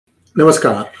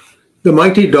Namaskar. The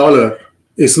mighty dollar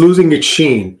is losing its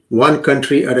sheen one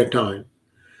country at a time.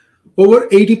 Over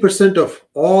 80% of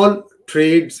all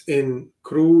trades in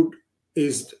crude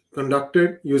is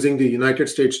conducted using the United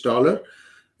States dollar,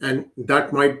 and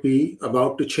that might be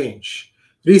about to change.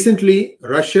 Recently,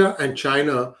 Russia and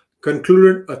China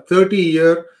concluded a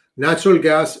 30-year natural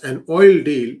gas and oil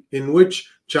deal in which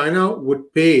China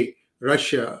would pay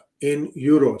Russia in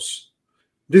euros.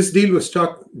 This deal was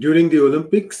struck during the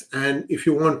Olympics, and if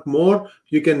you want more,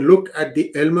 you can look at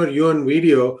the Elmer Yuan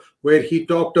video where he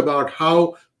talked about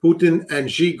how Putin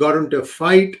and Xi got into a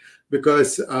fight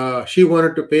because Xi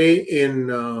wanted to pay in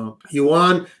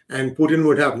yuan and Putin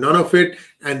would have none of it.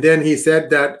 And then he said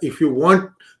that if you want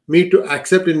me to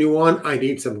accept in yuan, I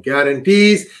need some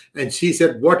guarantees. And Xi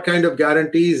said, what kind of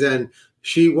guarantees? And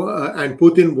and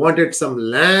Putin wanted some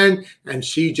land, and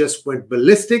Xi just went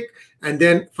ballistic. And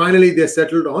then finally they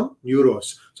settled on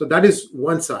euros. So that is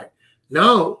one side.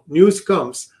 Now news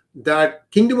comes that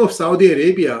Kingdom of Saudi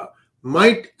Arabia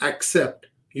might accept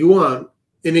yuan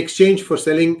in exchange for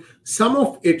selling some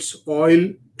of its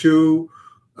oil to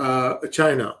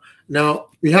China. Now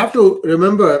we have to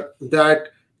remember that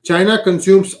China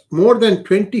consumes more than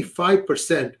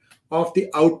 25% of the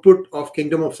output of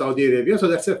Kingdom of Saudi Arabia. So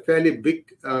that's a fairly big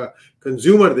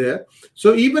consumer there.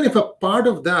 So even if a part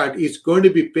of that is going to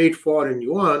be paid for in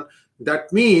yuan,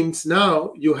 that means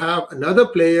now you have another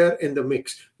player in the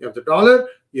mix. You have the dollar,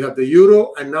 you have the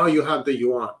euro, and now you have the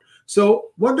yuan. So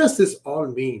what does this all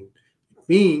mean? It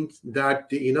means that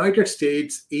the United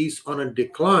States is on a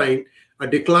decline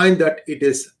that it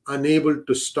is unable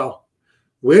to stop.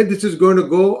 Where this is going to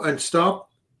go and stop,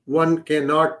 one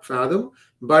cannot fathom.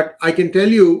 But I can tell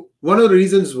you one of the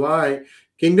reasons why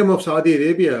Kingdom of Saudi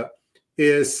Arabia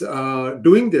is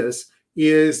doing this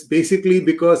is basically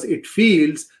because it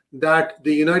feels that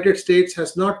the United States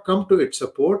has not come to its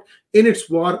support in its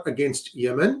war against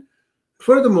Yemen.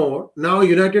 Furthermore, now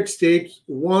United States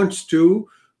wants to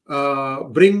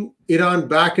bring Iran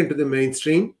back into the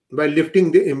mainstream by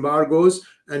lifting the embargoes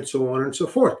and so on and so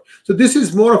forth. So this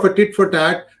is more of a tit for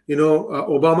tat.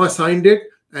 Obama signed it,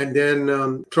 and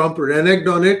then Trump reneged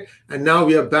on it, and now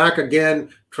we are back again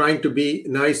trying to be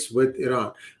nice with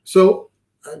Iran. So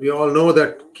we all know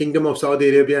that Kingdom of Saudi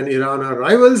Arabia and Iran are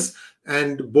rivals,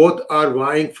 and both are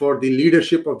vying for the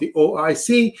leadership of the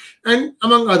OIC, and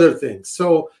among other things.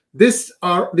 So these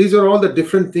are all the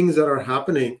different things that are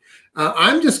happening.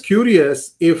 I'm just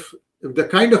curious if the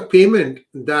kind of payment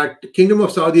that Kingdom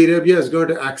of Saudi Arabia is going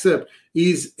to accept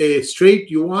is a straight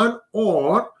yuan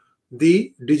or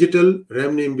the digital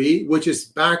renminbi, which is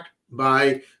backed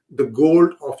by the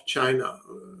gold of China.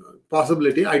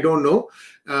 Possibility, I don't know.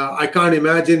 I can't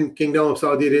imagine Kingdom of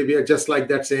Saudi Arabia just like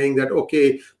that saying that,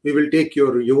 okay, we will take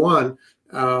your yuan.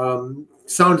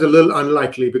 Sounds a little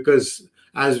unlikely because,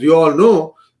 as we all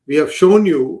know, we have shown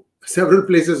you several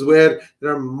places where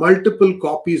there are multiple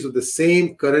copies of the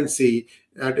same currency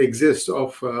that exists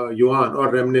of yuan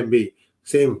or renminbi.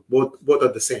 Same, both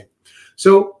are the same.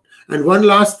 So, and one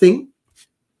last thing,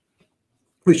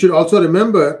 we should also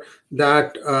remember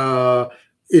that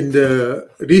in the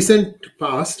recent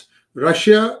past,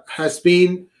 Russia has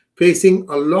been facing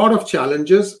a lot of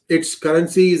challenges. Its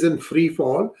currency is in free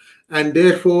fall, and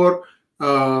therefore,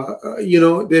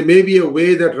 there may be a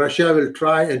way that Russia will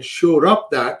try and shore up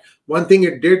that. One thing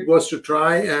it did was to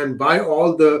try and buy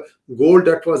all the gold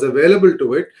that was available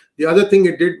to it. The other thing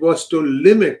it did was to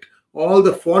limit all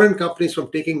the foreign companies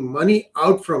from taking money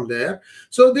out from there.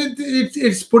 So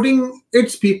it's putting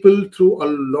its people through a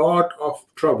lot of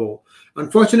trouble.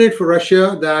 Unfortunate for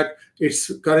Russia that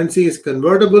its currency is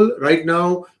convertible. Right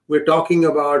now, we're talking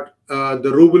about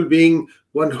the ruble being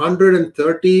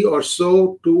 130 or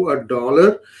so to a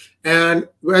dollar. And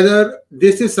whether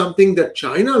this is something that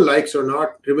China likes or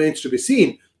not remains to be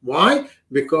seen. Why?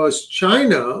 Because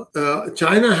China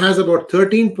has about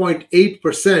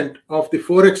 13.8% of the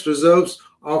forex reserves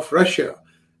of Russia.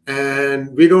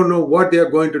 And we don't know what they are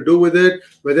going to do with it,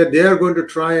 whether they are going to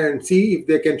try and see if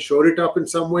they can shore it up in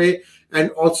some way.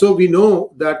 And also we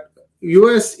know that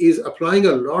US is applying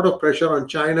a lot of pressure on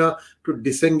China to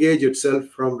disengage itself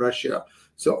from Russia.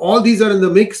 So all these are in the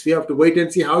mix. We have to wait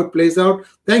and see how it plays out.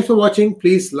 Thanks for watching.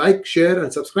 Please like, share,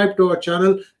 and subscribe to our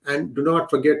channel. And do not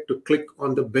forget to click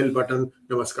on the bell button.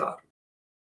 Namaskar.